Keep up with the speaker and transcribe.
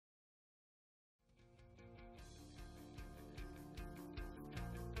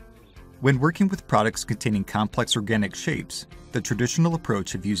When working with products containing complex organic shapes, the traditional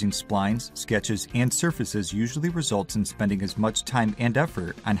approach of using splines, sketches, and surfaces usually results in spending as much time and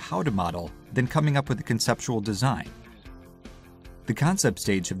effort on how to model than coming up with a conceptual design. The concept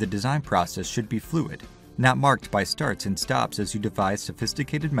stage of the design process should be fluid, not marked by starts and stops as you devise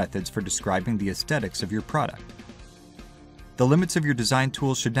sophisticated methods for describing the aesthetics of your product. The limits of your design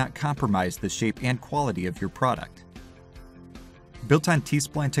tools should not compromise the shape and quality of your product. Built on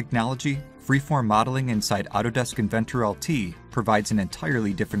T-spline technology, freeform modeling inside Autodesk Inventor LT provides an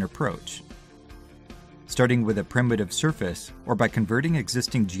entirely different approach. Starting with a primitive surface, or by converting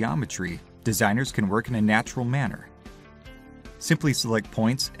existing geometry, designers can work in a natural manner. Simply select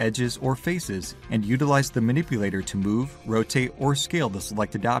points, edges, or faces and utilize the manipulator to move, rotate, or scale the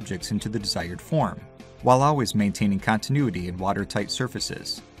selected objects into the desired form, while always maintaining continuity in watertight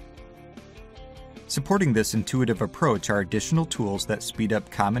surfaces. Supporting this intuitive approach are additional tools that speed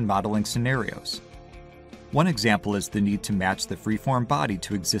up common modeling scenarios. One example is the need to match the freeform body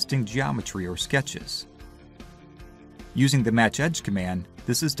to existing geometry or sketches. Using the Match Edge command,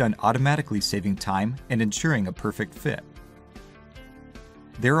 this is done automatically, saving time and ensuring a perfect fit.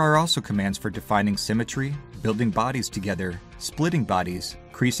 There are also commands for defining symmetry, building bodies together, splitting bodies,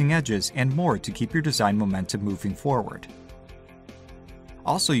 creasing edges, and more to keep your design momentum moving forward.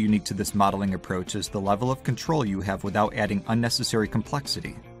 Also unique to this modeling approach is the level of control you have without adding unnecessary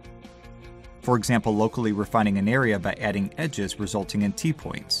complexity. For example, locally refining an area by adding edges resulting in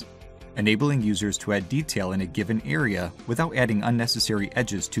T-points, enabling users to add detail in a given area without adding unnecessary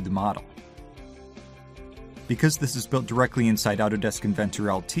edges to the model. Because this is built directly inside Autodesk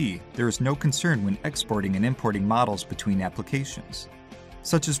Inventor LT, there is no concern when exporting and importing models between applications,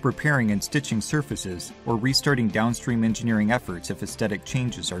 such as repairing and stitching surfaces or restarting downstream engineering efforts if aesthetic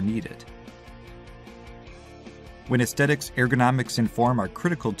changes are needed. When aesthetics, ergonomics, and form are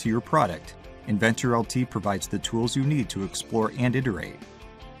critical to your product, Inventor LT provides the tools you need to explore and iterate,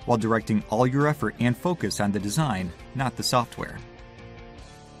 while directing all your effort and focus on the design, not the software.